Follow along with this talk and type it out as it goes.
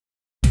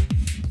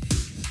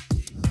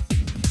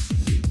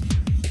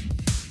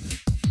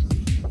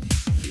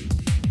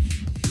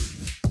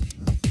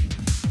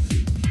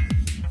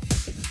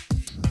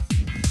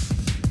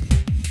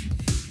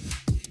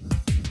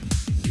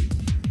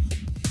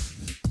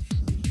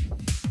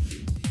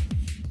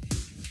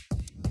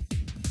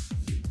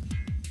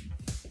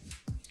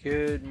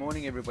Good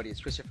morning, everybody.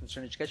 It's Chris here from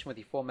Serene Education with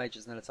the 4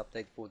 majors and let's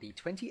update for the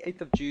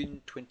 28th of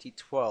June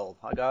 2012.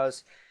 Hi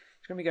guys,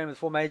 it's going to be going with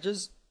 4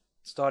 majors,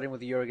 starting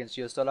with the euro against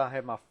US dollar. I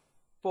have my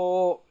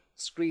 4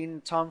 screen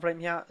time frame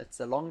here. It's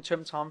the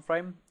long-term time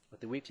frame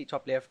with the weekly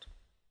top left,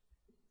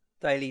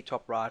 daily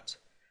top right,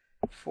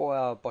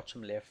 4-hour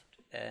bottom left,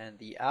 and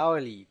the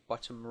hourly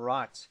bottom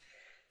right.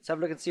 Let's have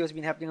a look and see what's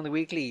been happening on the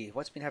weekly.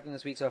 What's been happening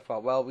this week so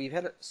far? Well, we've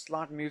had a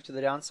slight move to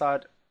the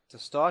downside to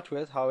start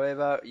with.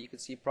 However, you can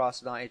see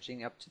price now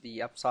edging up to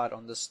the upside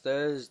on this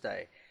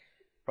Thursday.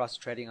 Price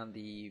trading on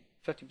the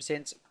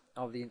 50%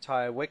 of the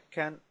entire wick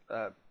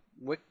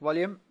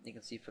volume. You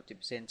can see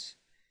 50%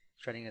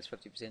 trading as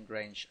 50%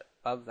 range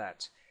above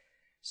that.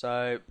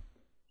 So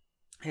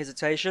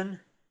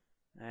hesitation,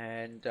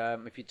 and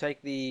if you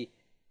take the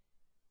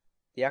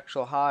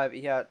actual high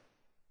here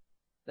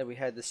that we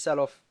had, the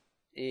sell-off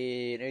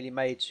in early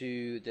May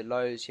to the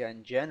lows here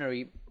in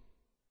January,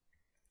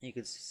 you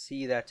can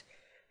see that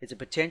it's a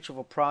potential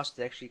for price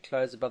to actually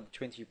close above the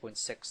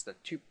 23.6. The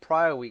 2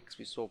 prior weeks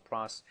we saw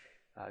price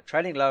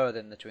trading lower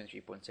than the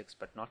 23.6,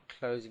 but not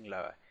closing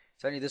lower.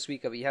 It's only this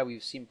week over here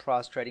we've seen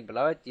price trading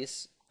below it,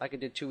 yes, like it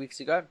did 2 weeks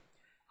ago.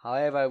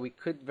 However, we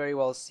could very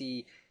well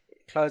see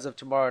close of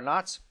tomorrow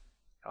night.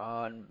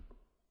 On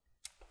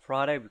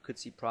Friday, we could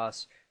see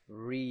price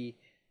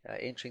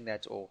entering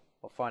that or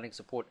finding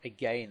support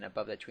again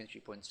above that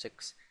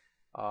 23.6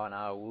 on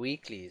our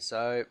weekly.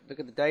 So look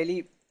at the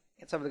daily.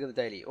 Let's have a look at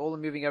the daily. All the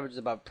moving averages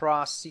above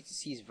price.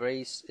 CTC is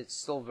it's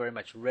still very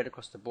much red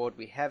across the board.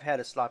 We have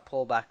had a slight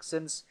pullback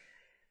since,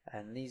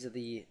 and these are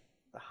the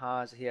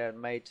highs here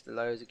made to the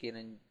lows again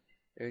in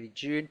early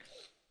June.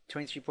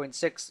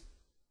 23.6.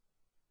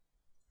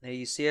 There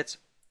you see it.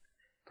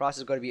 Price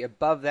has got to be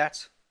above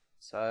that.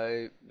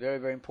 So very,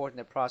 very important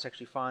that price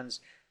actually finds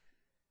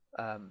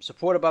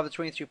support above the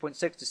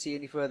 23.6 to see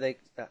any further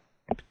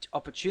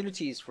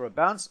opportunities for a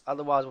bounce.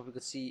 Otherwise, what we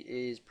could see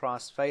is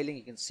price failing.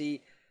 You can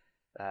see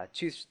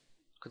 2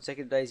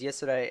 consecutive days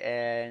yesterday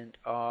and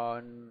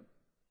on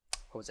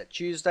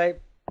Tuesday,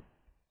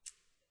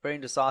 very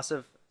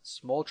indecisive,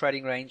 small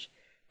trading range,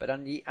 but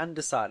on the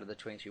underside of the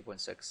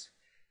 23.6.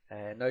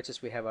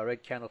 Notice we have our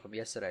red candle from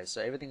yesterday,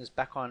 so everything is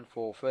back on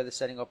for further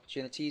selling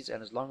opportunities,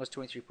 and as long as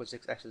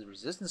 23.6 acts as a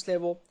resistance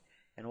level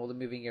and all the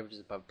moving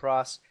averages above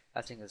price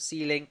acting as a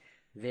ceiling,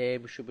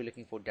 then we should be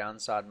looking for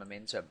downside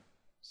momentum.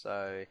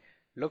 So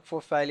look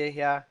for failure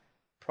here.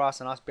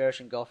 Price a nice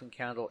bearish engulfing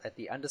candle at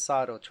the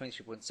underside of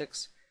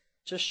 23.6,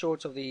 just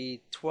short of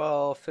the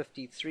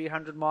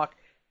 1250-300 mark.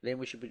 Then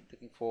we should be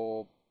looking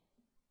for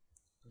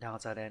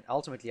downside, and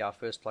ultimately our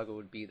first plugger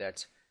would be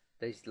that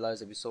these lows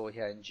that we saw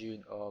here in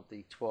June of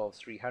the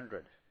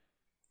 12,300.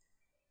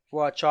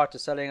 For our chart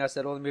is telling us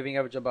that all the moving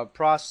average above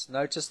price.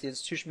 Notice the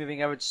institution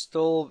moving average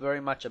still very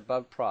much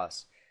above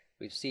price.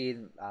 We've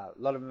seen a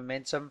lot of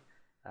momentum,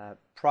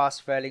 price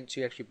failing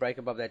to actually break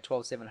above that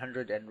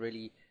 12,700 and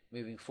really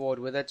moving forward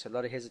with it. A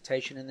lot of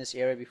hesitation in this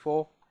area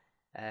before,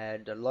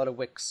 and a lot of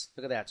wicks.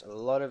 Look at that, a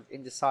lot of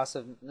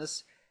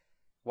indecisiveness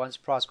once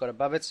price got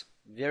above it.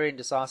 Very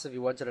indecisive.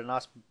 You wanted a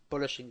nice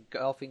bullish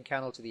engulfing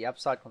candle to the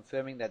upside,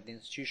 confirming that the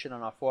institution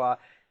on our 4-hour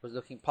was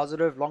looking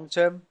positive long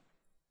term.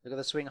 Look at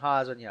the swing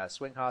highs on here.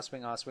 Swing high,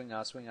 swing high, swing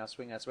high, swing high,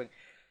 swing high,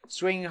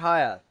 swing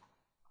higher.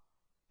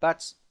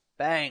 But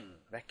bang,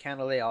 that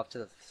candle there after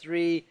the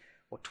 3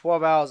 or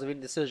 12 hours of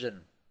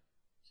indecision.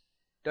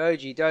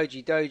 Doji,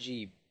 doji,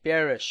 doji.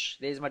 Bearish.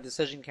 There's my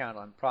decision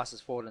candle, and price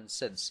has fallen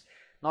since.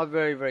 Not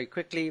very, very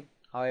quickly,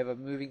 however,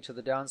 moving to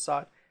the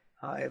downside.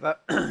 However,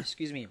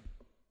 excuse me,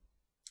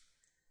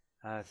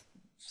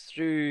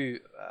 through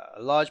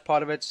a large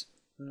part of it,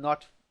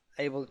 not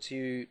able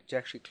to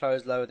actually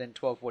close lower than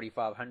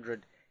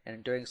 12,500, and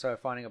in doing so,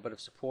 finding a bit of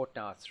support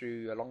now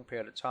through a long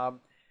period of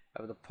time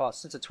over the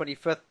past since the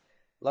 25th.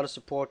 A lot of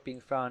support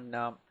being found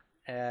now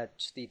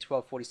at the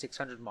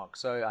 12,4600 mark.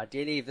 So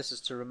ideally, if this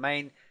is to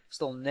remain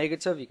still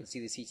negative, you can see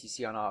the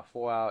CTC on our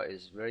 4-hour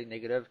is very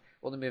negative.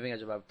 All the moving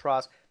edge above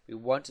price. We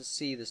want to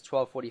see this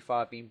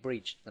 1245 being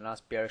breached, the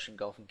nice bearish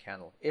engulfing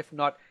candle. If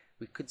not,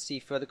 we could see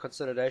further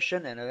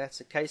consolidation, and if that's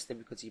the case, then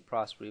we could see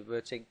price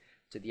reverting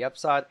to the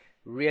upside,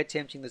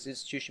 reattempting this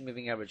institution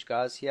moving average,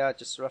 guys, here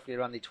just roughly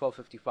around the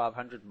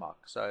 12,500 mark.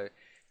 So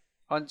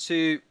on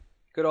to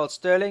good old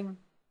sterling,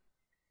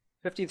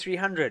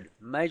 15,300,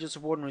 major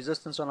support and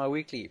resistance on our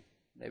weekly.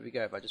 There we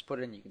go. If I just put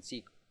it in, you can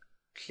see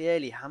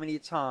clearly how many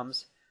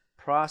times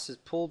price has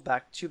pulled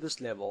back to this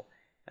level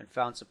and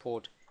found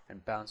support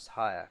and bounced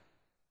higher.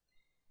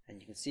 And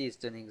you can see it's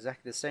doing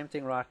exactly the same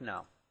thing right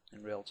now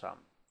in real time.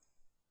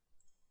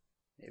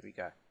 There we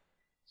go.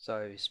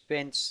 So we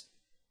spent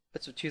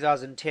bits of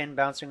 2010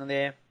 bouncing on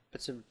there,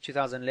 bits of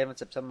 2011,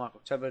 September,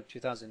 October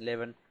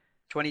 2011,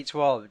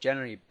 2012,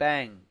 January,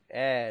 bang,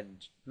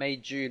 and May,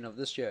 June of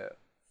this year,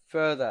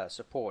 further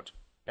support,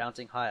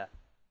 bouncing higher.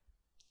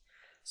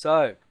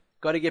 So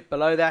got to get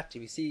below that.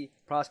 If you see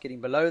price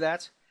getting below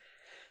that,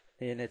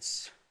 then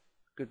it's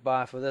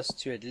goodbye for this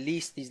to at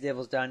least these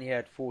levels down here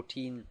at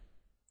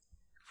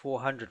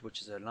 14,400,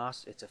 which is a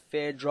nice, it's a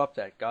fair drop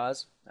that,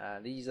 guys.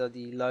 These are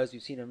the lows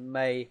we've seen in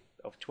May,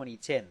 of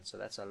 2010. So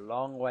that's a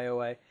long way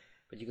away.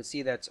 But you can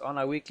see that on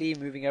our weekly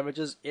moving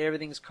averages,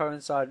 everything's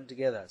coinciding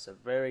together. So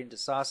very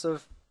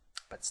indecisive,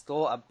 but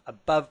still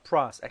above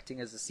price, acting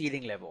as the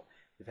ceiling level.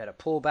 We've had a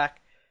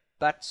pullback,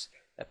 but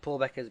that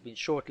pullback has been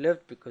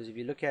short-lived, because if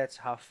you look at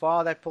how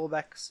far that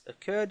pullback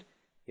occurred,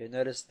 you'll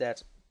notice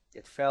that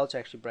it failed to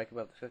actually break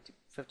above the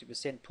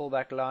 50%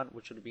 pullback line,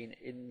 which would have been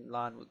in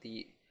line with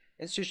the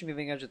institution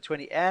moving average of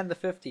 20 and the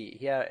 50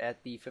 here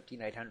at the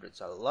 15,800.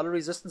 So a lot of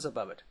resistance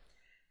above it.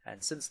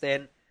 And since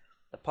then,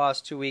 the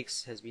past 2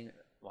 weeks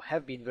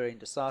have been very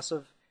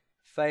indecisive,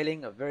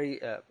 failing a very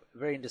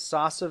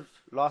indecisive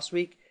last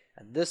week,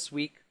 and this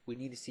week we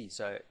need to see.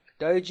 So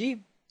doji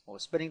or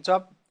spinning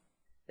top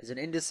is an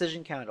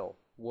indecision candle.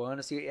 We want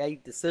to see a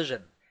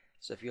decision.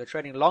 So if you're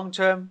trading long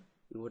term,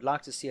 we would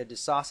like to see a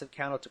decisive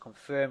candle to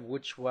confirm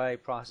which way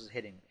price is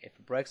heading. If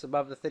it breaks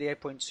above the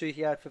 38.2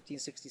 here at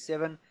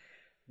 1567,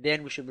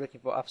 then we should be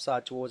looking for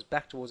upside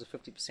back towards the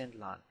 50%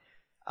 line.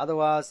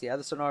 Otherwise, the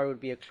other scenario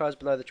would be a close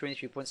below the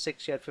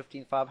 23.6 here at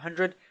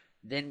 15,500.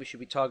 Then we should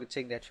be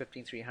targeting that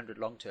 15,300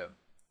 long term.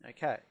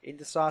 Okay,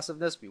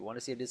 indecisiveness, we want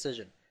to see a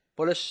decision.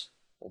 Bullish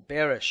or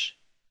bearish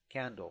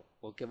candle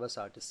will give us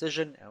our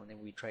decision, and then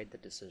we trade the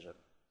decision.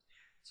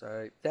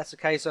 So if that's the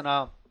case on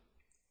our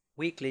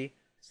weekly,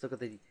 let's look at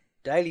the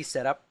daily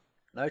setup.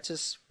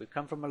 Notice we've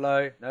come from a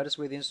low. Notice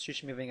where the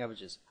institution moving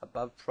average is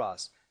above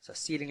price. So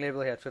ceiling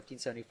level here at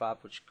 1575,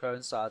 which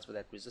coincides with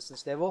that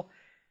resistance level.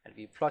 And if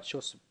you plot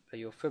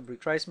your fib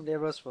retracement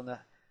levels from the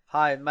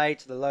high in May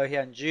to the low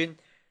here in June,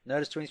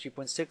 notice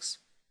 23.6,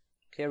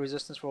 clear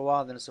resistance for a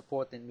while, then a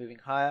support, then moving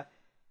higher.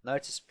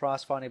 Notice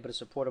price finding a bit of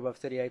support above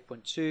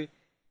 38.2,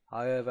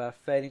 however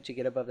failing to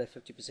get above that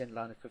 50%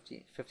 line at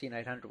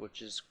 15,800,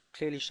 which is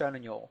clearly shown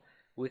in your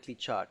weekly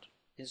chart.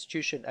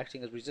 Institution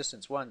acting as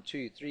resistance 1,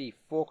 2, 3,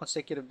 4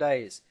 consecutive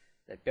days.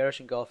 That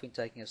bearish engulfing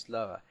taking us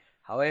lower.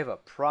 However,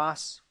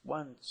 price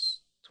once,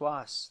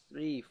 twice,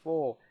 3,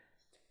 4,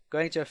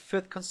 going to a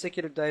 5th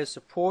consecutive day of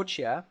support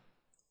here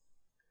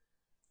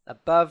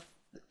above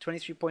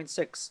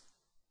 23.6,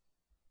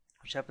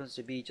 which happens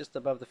to be just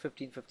above the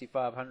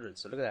 15,500.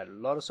 So look at that, a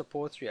lot of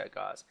support here,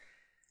 guys.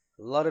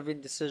 A lot of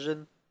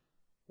indecision.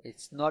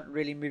 It's not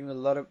really moving a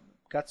lot of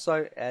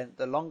gutso, and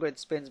the longer it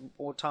spends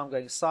more time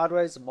going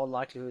sideways, the more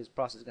likely his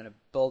price is going to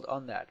build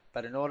on that.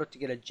 But in order to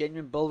get a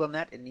genuine build on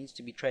that, it needs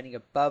to be trading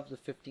above the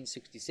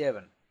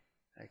 1567.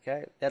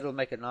 Okay, that'll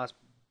make a nice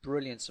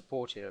brilliant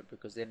support here,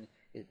 because then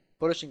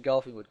bullish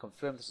engulfing would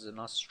confirm this is a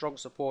nice strong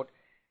support,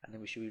 and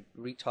then we should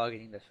be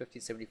retargeting the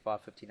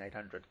 1575,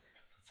 15,800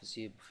 for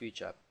foreseeable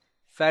future.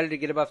 Failure to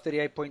get above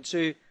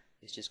 38.2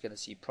 is just going to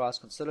see price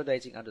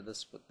consolidating under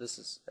this, but this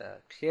is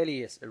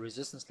clearly a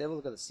resistance level.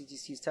 Look at the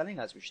CTC is telling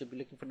us we should be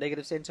looking for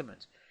negative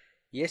sentiment.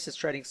 Yes, it's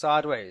trading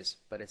sideways,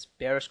 but it's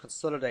bearish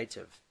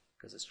consolidative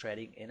because it's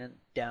trading in a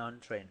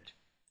downtrend.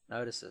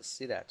 Notice this,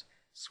 see that?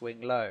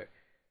 Swing low.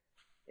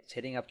 It's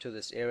heading up to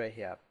this area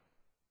here.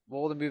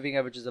 All the moving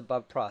averages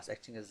above price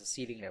acting as the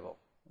ceiling level.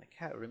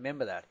 Okay,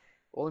 remember that.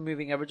 All the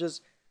moving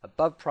averages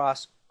above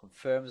price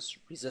confirms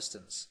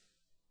resistance.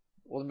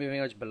 All the moving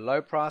average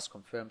below price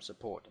confirms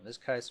support. In this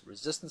case,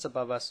 resistance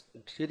above us,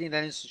 including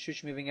that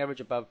institution moving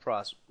average above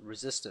price,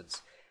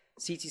 resistance.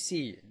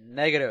 CTC,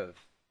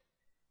 negative.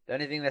 The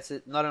only thing that's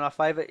not in our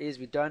favor is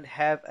we don't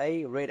have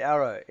a red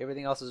arrow.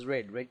 Everything else is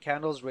red. Red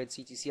candles, red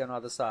CTC on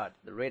either side.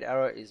 The red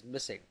arrow is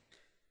missing.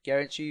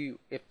 Guarantee you,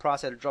 if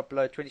price had to drop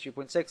below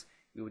 23.6,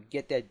 we would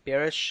get that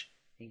bearish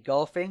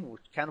engulfing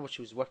candle, which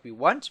is what we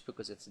want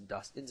because it's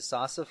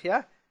indecisive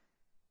here.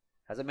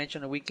 As I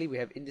mentioned on a weekly, we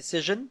have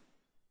indecision.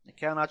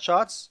 Okay, on our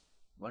charts,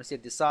 we want to see a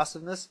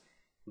decisiveness.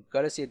 We've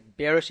got to see a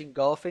bearish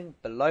engulfing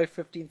below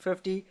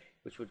 1550,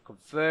 which would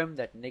confirm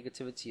that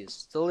negativity is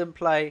still in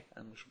play,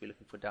 and we should be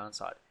looking for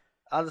downside.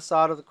 Other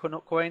side of the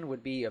coin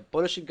would be a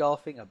bullish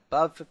engulfing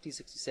above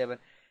 1567,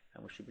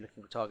 and we should be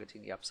looking for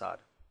targeting the upside.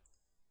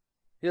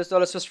 US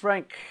dollar Swiss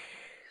franc.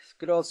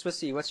 Good old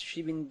Swissy. What's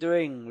she been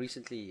doing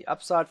recently?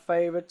 Upside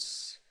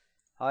favorites.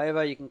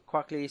 However, you can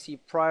quickly see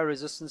prior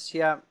resistance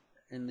here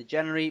in the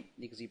January.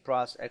 You can see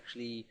price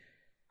actually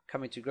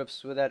coming to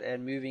grips with that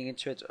and moving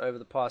into it over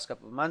the past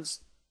couple of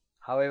months.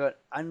 However,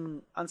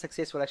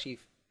 unsuccessful actually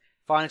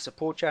finding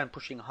support here and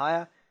pushing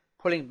higher,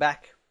 pulling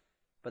back,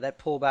 but that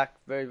pullback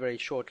very, very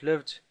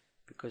short-lived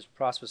because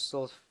price was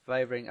still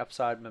favoring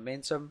upside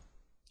momentum.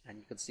 And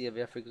you can see over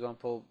here, for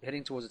example,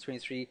 heading towards the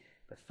 23,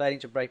 but failing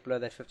to break below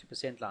that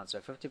 50% line. So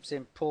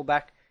 50%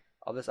 pullback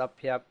of this up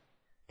here,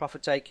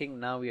 profit taking.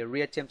 Now we are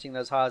reattempting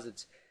those highs.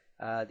 It's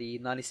the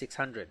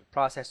 9600.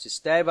 Price has to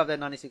stay above that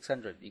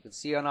 9600. You can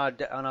see on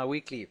our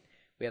weekly,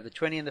 we have the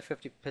 20 and the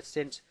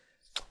 50%.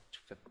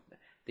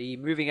 The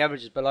moving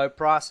average is below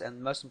price,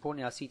 and most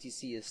importantly, our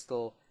CTC is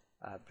still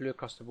blue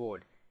across the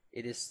board.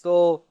 It is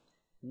still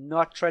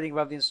not trading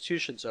above the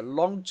institution, so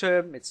long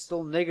term it's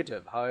still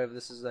negative. However,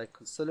 this is a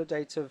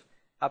consolidative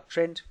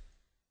uptrend.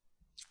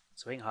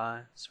 Swing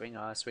high, swing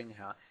high, swing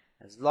high.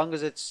 As long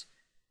as it's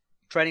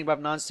trading above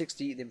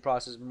 960, then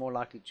price is more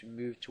likely to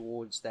move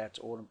towards that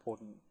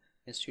all-important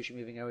institution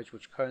moving average,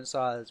 which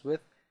coincides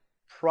with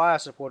prior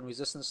support and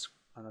resistance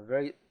on a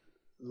very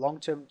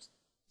long-term.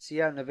 See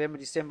here, November,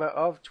 December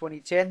of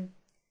 2010.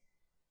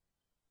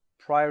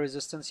 Prior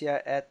resistance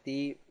here at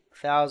the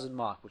 1,000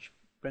 mark, which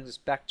brings us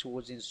back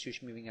towards the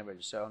institution moving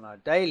average. So on our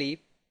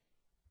daily,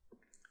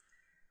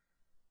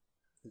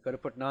 we've got to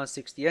put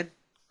 960 in,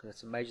 because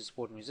it's a major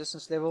support and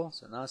resistance level.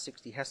 So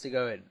 960 has to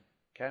go in.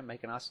 Okay,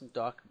 make it nice and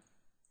dark.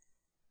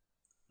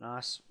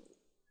 Nice,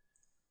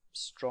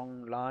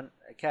 strong line.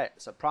 Okay,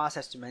 so price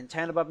has to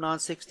maintain above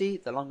 960.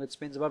 The longer it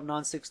spends above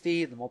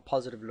 960, the more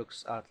positive it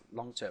looks out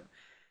long term.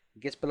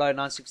 It gets below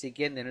 960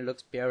 again, then it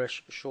looks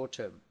bearish short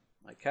term.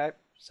 Okay,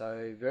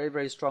 so very,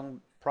 very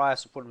strong prior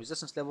support and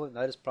resistance level.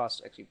 Notice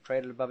price actually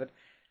traded above it,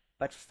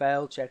 but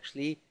failed to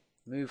actually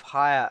move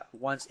higher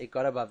once it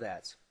got above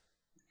that.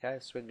 Okay,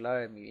 swing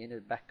low, and we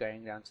ended back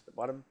going down to the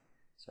bottom.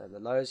 So the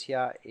lows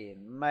here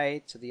in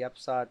May to the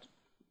upside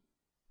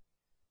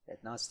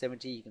at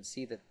 970, you can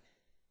see that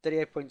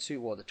 38.2,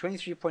 well, the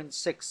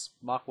 23.6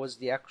 mark was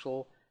the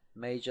actual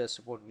major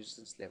support and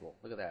resistance level.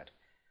 Look at that.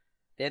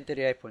 Then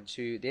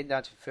 38.2, then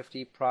down to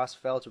 50. Price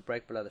fell to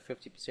break below the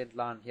 50%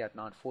 line here at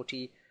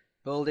 940.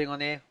 Building on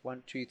there,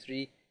 1, 2,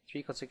 3,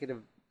 3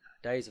 consecutive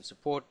days of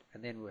support,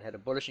 and then we had a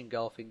bullish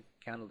engulfing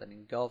candle that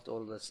engulfed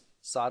all of this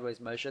sideways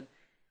motion.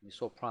 We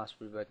saw price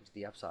reverting to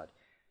the upside.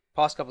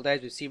 Past couple of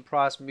days, we've seen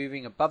price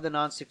moving above the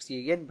 960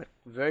 again, but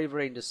very,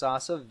 very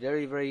indecisive,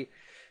 very, very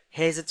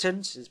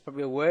hesitant is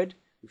probably a word.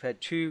 We've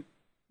had two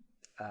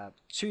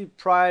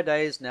prior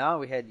days now.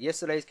 We had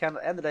yesterday's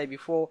candle and the day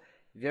before.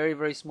 Very,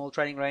 very small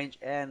trading range,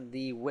 and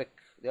the wick,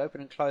 the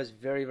open and close,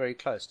 very, very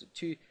close to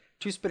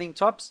two spinning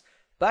tops,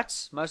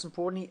 but most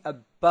importantly,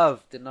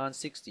 above the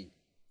 960.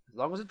 As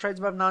long as it trades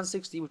above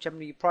 960, which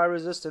happens to be prior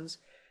resistance,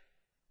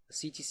 the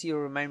CTC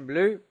will remain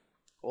blue.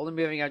 All the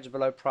moving averages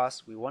below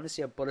price. We want to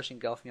see a bullish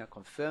engulfing out,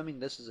 confirming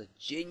this is a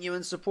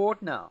genuine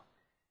support now.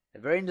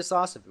 They're very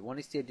indecisive. We want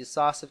to see a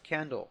decisive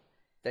candle.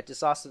 If that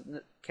decisive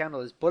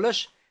candle is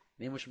bullish,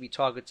 then we should be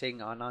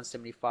targeting our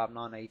 975,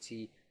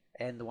 980,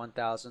 and the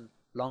 1000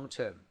 long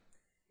term.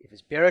 If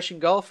it's bearish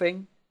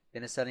engulfing,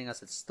 then it's telling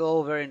us it's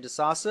still very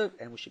indecisive,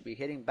 and we should be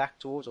heading back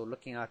towards, or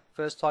looking at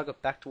first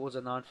target back towards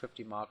the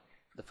 950 mark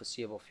for the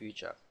foreseeable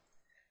future.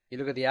 You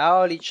look at the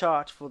hourly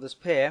chart for this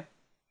pair.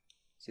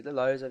 See the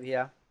lows over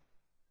here.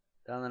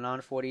 Down the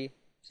 940,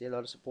 see a lot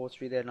of support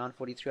through there,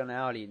 943 on the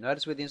hourly.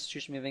 Notice where the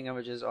institution moving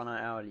averages on our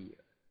hourly,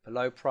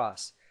 below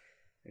price.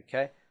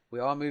 Okay, we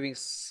are moving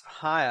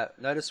higher.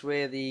 Notice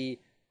where the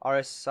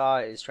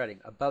RSI is trading,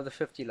 above the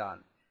 50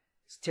 line.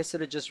 It's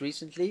tested it just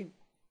recently,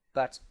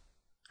 but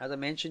as I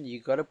mentioned,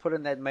 you've got to put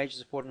in that major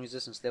support and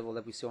resistance level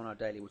that we see on our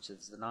daily, which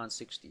is the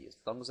 960. As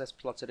long as that's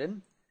plotted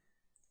in,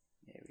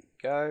 there we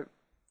go.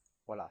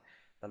 Voila.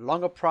 The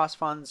longer price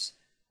funds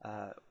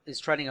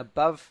is trading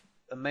above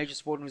a major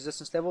support and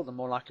resistance level, the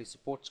more likely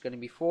support is going to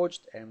be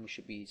forged, and we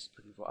should be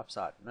looking for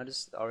upside.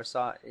 Notice the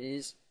RSI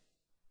is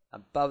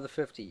above the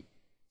 50.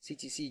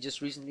 CTC just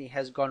recently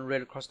has gone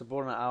red across the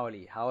board on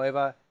hourly.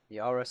 However, the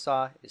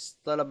RSI is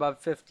still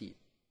above 50.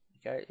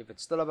 Okay, if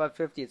it's still above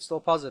 50, it's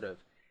still positive.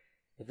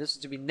 If this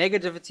is to be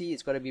negativity,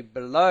 it's got to be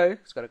below.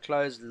 It's got to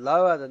close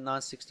lower than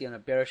 960 on a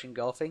bearish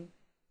engulfing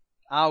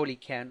hourly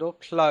candle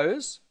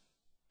close,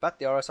 but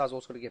the RSI is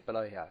also going to get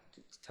below here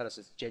to tell us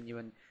it's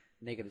genuine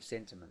negative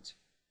sentiment.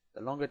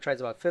 The longer it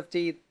trades about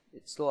 50,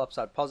 it's still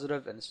upside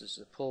positive, and this is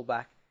a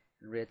pullback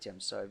in red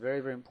attempt. So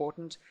very, very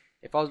important.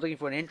 If I was looking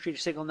for an entry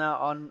signal now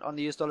on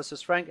the US dollar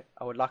Swiss franc,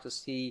 I would like to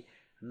see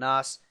a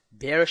nice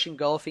bearish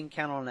engulfing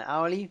candle on the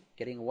hourly,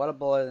 getting well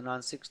below the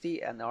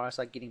 960, and the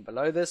RSI getting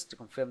below this to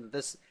confirm that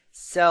this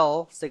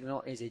sell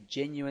signal is a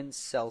genuine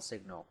sell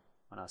signal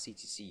on our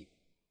CTC.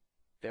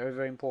 Very,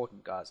 very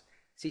important, guys.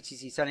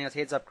 CTC telling us,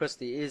 heads up, Chris,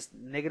 there is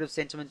negative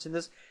sentiment in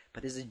this,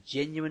 but is it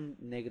genuine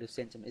negative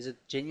sentiment? Is it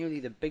genuinely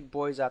the big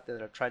boys out there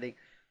that are trading?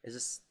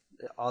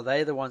 Are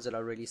they the ones that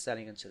are really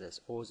selling into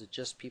this, or is it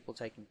just people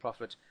taking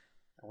profit,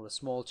 or the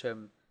small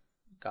term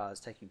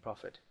guys taking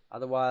profit?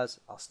 Otherwise,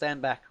 I'll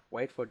stand back,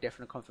 wait for a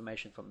definite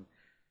confirmation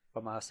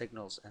from our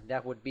signals, and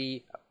that would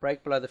be a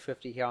break below the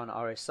 50 here on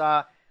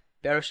RSI,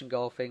 bearish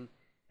engulfing,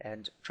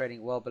 and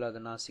trading well below the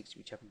 960,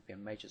 which happens to be a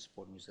major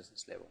support and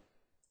resistance level.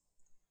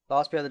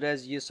 Last pair of the day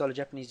is US dollar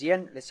Japanese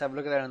yen. Let's have a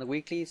look at that on the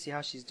weekly, see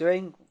how she's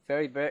doing.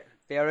 Very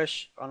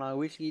bearish on our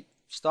weekly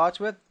to start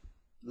with.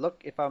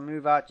 Look, if I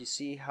move out, you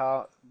see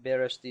how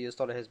bearish the US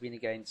dollar has been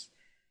against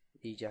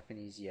the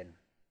Japanese yen.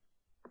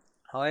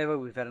 However,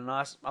 we've had a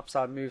nice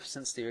upside move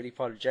since the early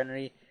part of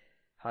January.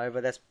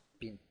 However, that's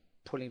been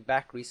pulling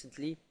back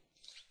recently.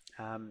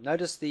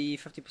 Notice the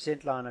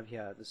 50% line over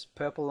here, this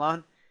purple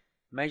line.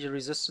 Major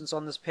resistance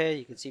on this pair.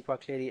 You can see quite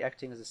clearly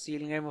acting as a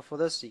ceiling area for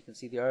this. So you can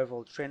see the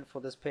overall trend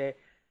for this pair.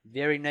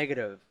 Very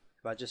negative.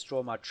 If I just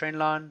draw my trend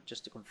line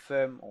just to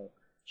confirm or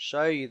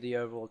show you the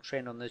overall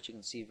trend on this, you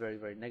can see very,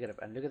 very negative.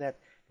 And look at that,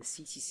 the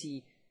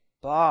CTC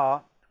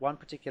bar, one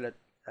particular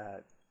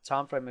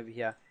time frame over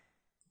here,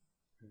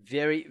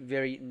 very,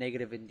 very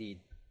negative indeed.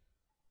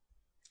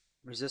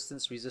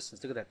 Resistance.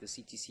 Look at that, the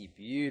CTC,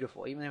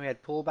 beautiful. Even though we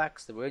had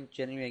pullbacks, they weren't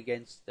genuinely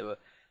against.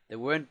 They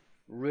weren't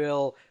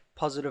real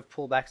positive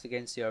pullbacks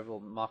against the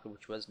overall market,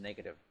 which was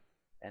negative.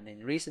 And then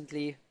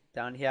recently,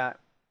 down here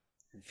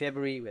in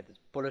February, we had this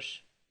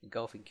bullish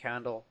engulfing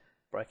candle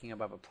breaking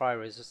above a prior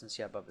resistance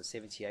here above the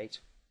 78.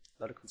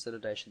 A lot of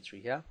consolidation through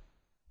here.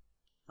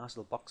 Nice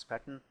little box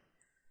pattern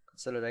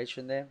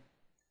consolidation there,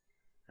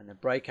 and a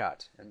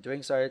breakout. And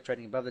doing so,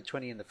 trading above the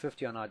 20 and the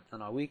 50 on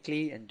our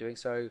weekly, and doing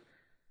so,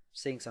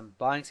 seeing some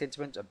buying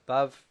sentiment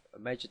above a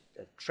major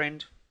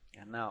trend,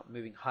 and now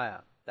moving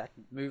higher. That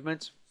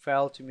movement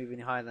failed to move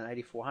any higher than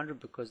 8400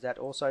 because that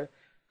also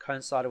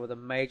coincided with a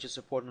major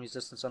support and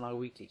resistance on our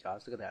weekly,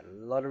 guys. Look at that.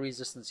 A lot of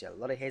resistance here. A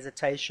lot of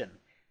hesitation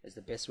is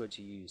the best word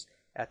to use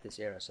at this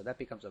area. So that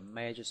becomes a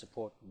major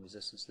support and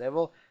resistance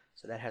level.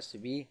 So that has to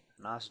be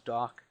a nice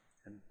dark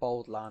and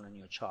bold line on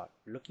your chart.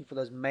 We're looking for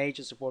those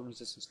major support and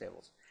resistance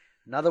levels.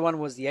 Another one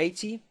was the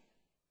 80.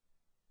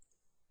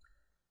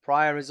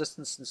 Prior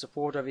resistance and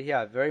support over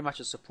here. Very much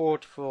a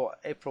support for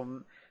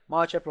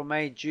March, April,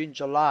 May, June,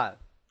 July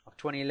of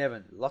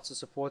 2011. Lots of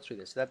support through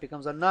this. So that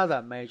becomes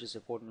another major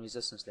support and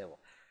resistance level.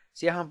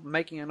 See how I'm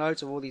making a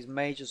note of all these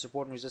major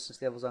support and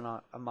resistance levels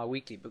on my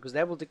weekly, because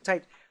they will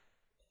dictate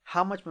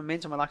how much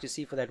momentum I like to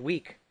see for that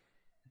week.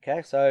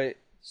 Okay, so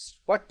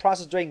what price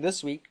is doing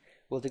this week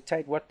will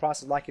dictate what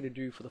price is likely to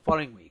do for the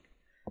following week.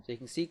 So you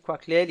can see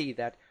quite clearly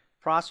that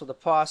price for the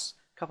past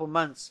couple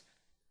months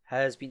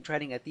has been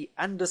trading at the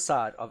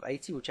underside of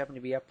 80, which happened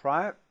to be a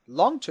prior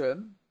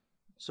long-term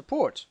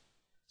support.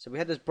 So we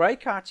had this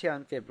breakout here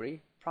in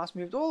February. Price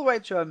moved all the way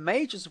to a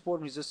major support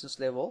and resistance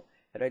level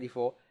at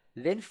 84,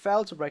 then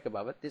failed to break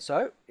above it.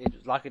 So it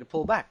was likely to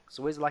pull back.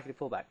 So where's it likely to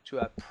pull back? To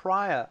a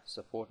prior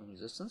support and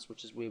resistance,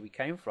 which is where we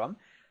came from.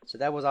 So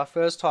that was our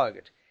first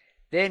target.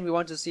 Then we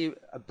want to see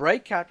a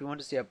breakout. We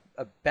want to see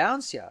a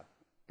bounce here.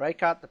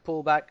 Breakout, the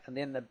pullback, and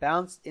then the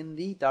bounce in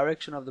the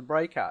direction of the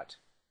breakout.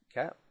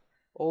 Okay,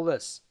 all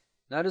this.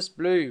 Notice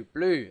blue,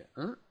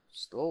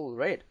 still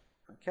red.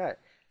 Okay,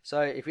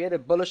 so if we had a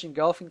bullish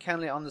engulfing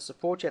candle on the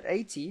support at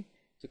 80,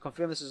 to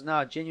confirm this is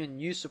now a genuine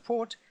new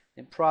support,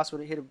 then price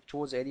would have hit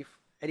towards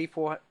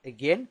 84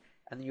 again,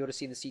 and then you would have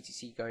seen the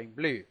CTC going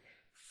blue.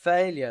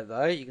 Failure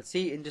though, you can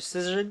see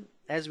indecision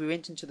as we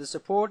went into the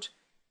support.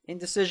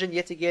 Indecision,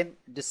 yet again,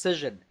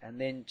 decision, and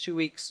then 2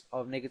 weeks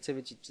of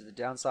negativity to the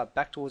downside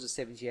back towards the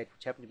 78,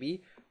 which happened to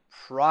be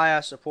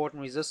prior support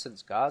and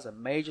resistance, guys, a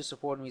major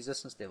support and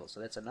resistance level. So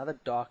that's another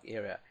dark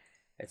area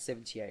at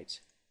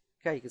 78.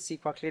 Okay, you can see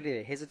quite clearly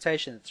the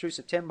hesitation through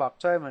September,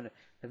 October,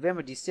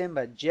 November,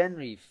 December,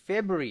 January,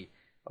 February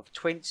of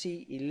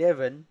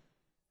 2011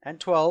 and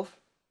 12,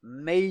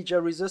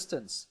 major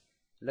resistance.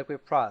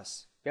 Liquid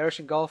price, bearish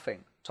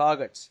engulfing,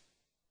 target,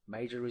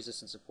 major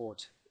resistance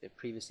support.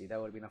 Previously that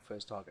would have been our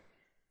first target.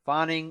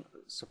 Finding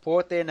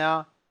support there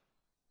now.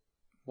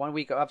 1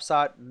 week of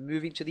upside,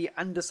 moving to the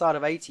underside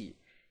of 80.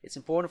 It's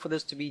important for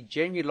this to be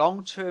genuinely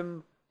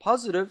long-term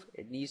positive.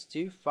 It needs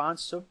to find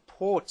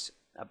support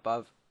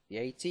above the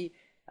 80,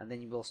 and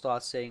then you will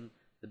start seeing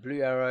the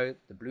blue arrow,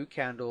 the blue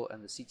candle,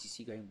 and the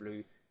CTC going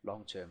blue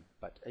long-term.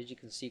 But as you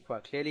can see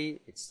quite clearly,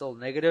 it's still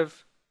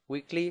negative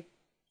weekly.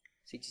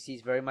 CTC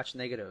is very much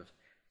negative.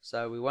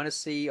 So we want to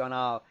see on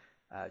our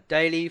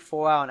daily,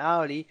 4-hour, and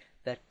hourly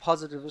that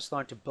positive is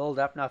starting to build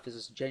up now if there's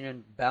this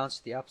genuine bounce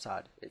to the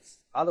upside. It's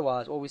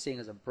otherwise all we're seeing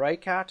is a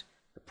breakout,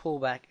 the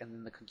pullback, and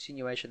then the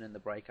continuation in the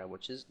breakout,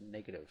 which is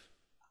negative.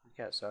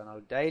 Okay, so on our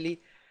daily,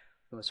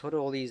 we must put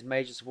all these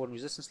major support and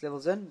resistance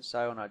levels in.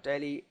 So on our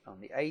daily,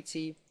 on the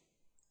 80,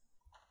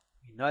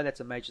 we know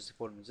that's a major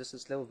support and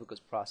resistance level because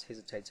price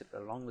hesitated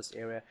along this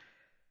area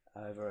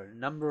over a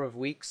number of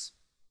weeks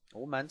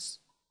or months.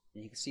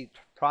 And you can see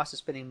price is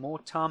spending more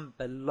time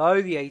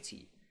below the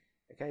 80.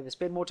 Okay, if they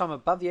spend more time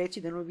above the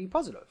 80, then it will be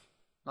positive.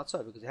 Not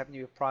so, because they happen to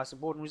be a price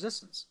support and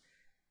resistance.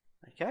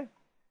 Okay,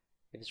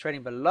 if it's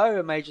trading below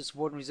a major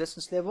support and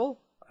resistance level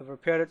over a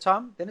period of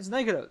time, then it's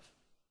negative.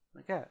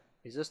 Okay,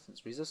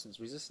 resistance, resistance,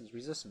 resistance,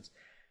 resistance.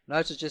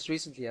 Notice just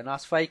recently a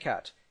nice fake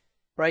out,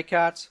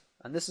 breakout,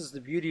 and this is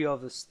the beauty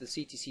of this, the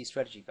CTC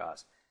strategy,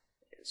 guys.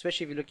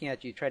 Especially if you're looking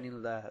at you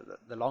trading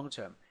the long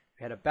term.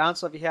 We had a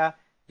bounce over here,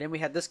 then we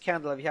had this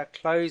candle over here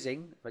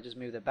closing. If I just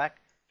move that back,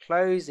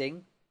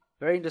 closing.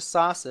 Very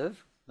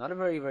indecisive, not a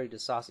very, very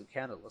decisive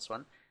candle, this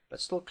one,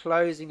 but still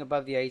closing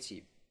above the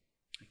 80.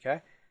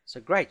 Okay, so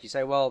great. You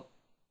say, well,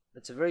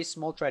 it's a very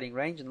small trading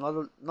range and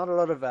not a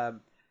lot of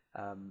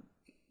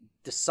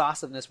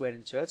decisiveness went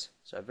into it.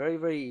 So very,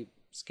 very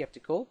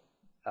skeptical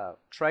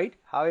trade,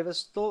 however,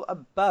 still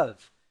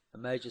above a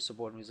major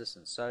support and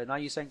resistance. So now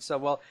you're saying to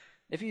yourself, well,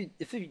 if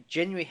you're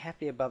genuinely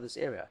happy above this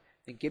area,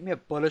 then give me a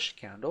bullish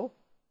candle,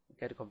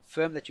 okay, to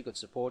confirm that you could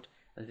support,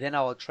 and then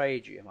I will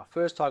trade you. And my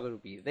first target will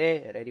be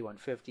there at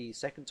 81.50.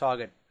 Second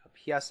target up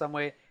here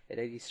somewhere at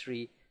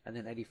 83, and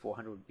then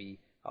 8400 would be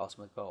our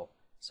ultimate goal.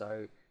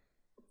 So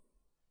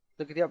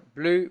look at here,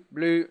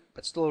 blue,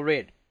 but still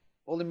red.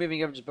 All the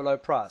moving averages below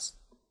price.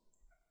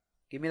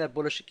 Give me that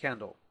bullish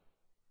candle.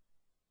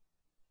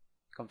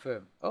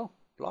 Confirm. Oh,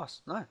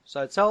 blast. No.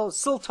 So it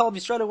still told me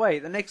straight away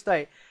the next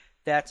day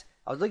that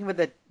I was looking for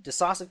that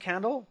decisive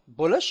candle,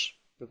 bullish,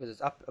 because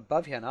it's up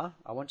above here now.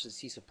 I wanted to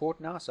see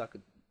support now, so I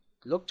could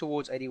look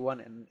towards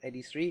 81 and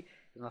 83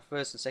 as my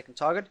first and second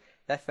target.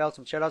 That failed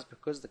some shadows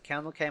because the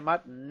candle came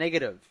out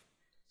negative.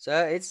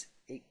 So it's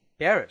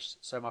bearish.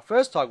 So my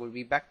first target would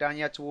be back down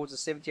here towards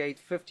the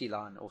 78.50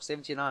 line or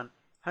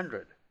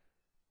 7900.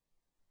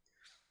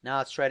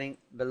 Now it's trading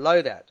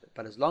below that.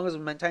 But as long as it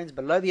maintains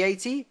below the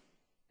 80,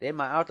 then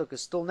my outlook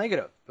is still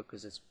negative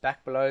because it's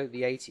back below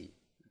the 80.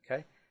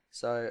 Okay.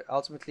 So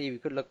ultimately we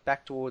could look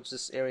back towards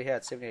this area here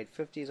at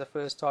 78.50 as our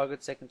first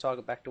target, second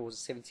target back towards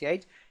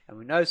 78, and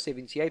we know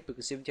 78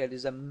 because 78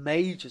 is a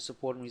major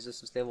support and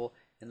resistance level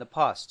in the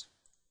past.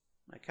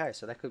 Okay,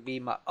 so that could be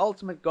my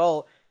ultimate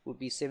goal would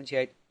be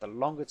 78, the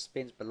longer it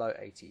spends below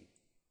 80.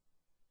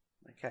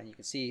 Okay, and you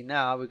can see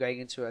now we're going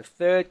into a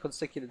third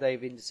consecutive day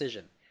of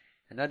indecision.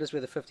 And notice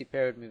where the 50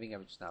 period moving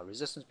average is now.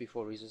 Resistance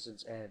before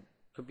resistance and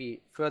could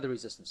be further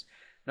resistance.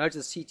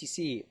 Notice the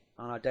CTC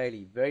on our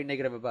daily, very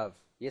negative above.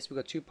 Yes, we've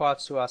got two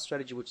parts to our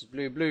strategy, which is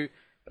blue,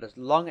 but as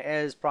long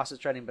as price is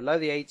trading below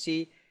the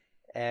 80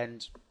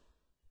 and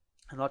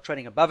not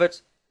trading above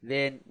it,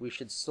 then we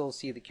should still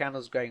see the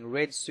candles going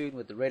red soon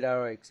with the red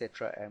arrow,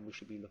 etc. And we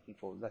should be looking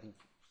for nothing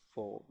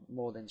for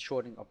more than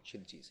shorting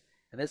opportunities.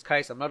 In this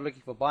case, I'm not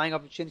looking for buying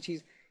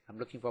opportunities. I'm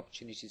looking for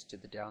opportunities to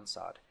the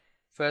downside.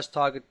 First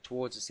target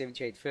towards the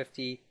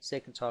 78.50,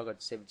 second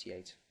target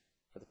 78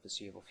 for the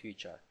foreseeable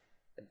future.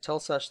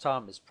 Until such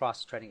time as price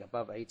is trading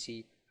above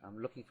 80, I'm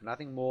looking for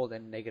nothing more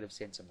than negative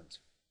sentiment.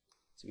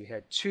 So we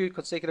had 2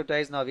 consecutive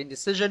days now of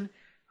indecision.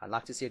 I'd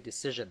like to see a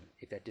decision.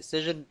 If that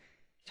decision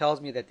tells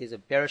me that there's a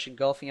bearish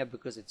engulfing here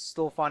because it's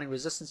still finding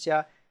resistance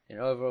here, then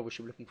overall we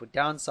should be looking for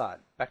downside,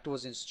 back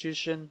towards the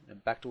institution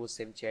and back towards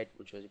 78,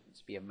 which would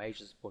be a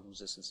major support and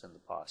resistance in the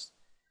past.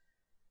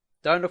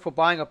 Don't look for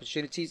buying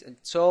opportunities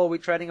until we're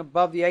trading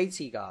above the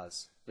 80,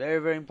 guys.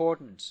 Very, very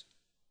important.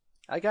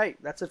 Okay,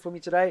 that's it for me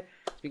today.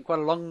 It's been quite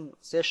a long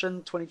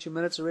session, 22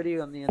 minutes already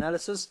on the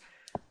analysis.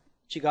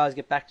 Let you guys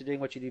get back to doing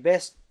what you do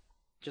best.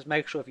 Just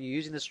make sure if you're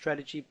using this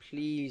strategy,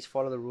 please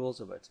follow the rules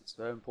of it. It's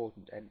very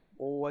important. And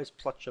always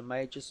plot your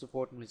major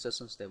support and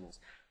resistance levels.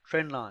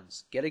 Trend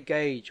lines. Get a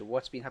gauge of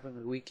what's been happening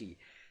on the weekly.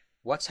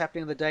 What's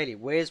happening on the daily.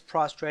 Where's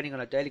price trading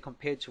on a daily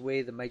compared to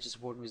where the major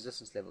support and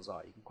resistance levels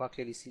are. You can quite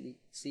clearly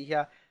see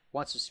here.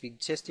 Once it's been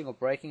testing or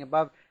breaking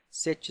above,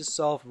 set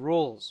yourself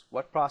rules.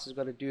 What price is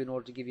going to do in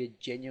order to give you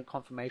a genuine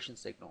confirmation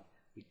signal.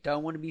 We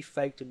don't want to be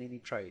faked in any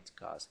trades,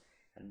 guys.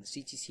 And the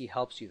CTC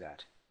helps you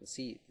that. You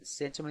see the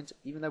sentiment,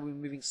 even though we're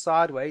moving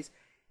sideways,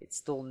 it's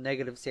still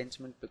negative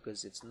sentiment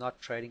because it's not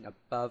trading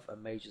above a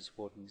major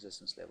support and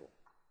resistance level.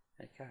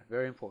 Okay,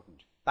 very important.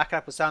 Back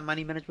up with sound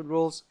money management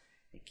rules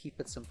and keep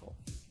it simple.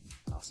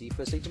 I'll see you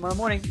first thing tomorrow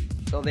morning.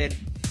 Till then,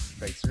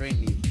 trade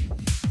serenely.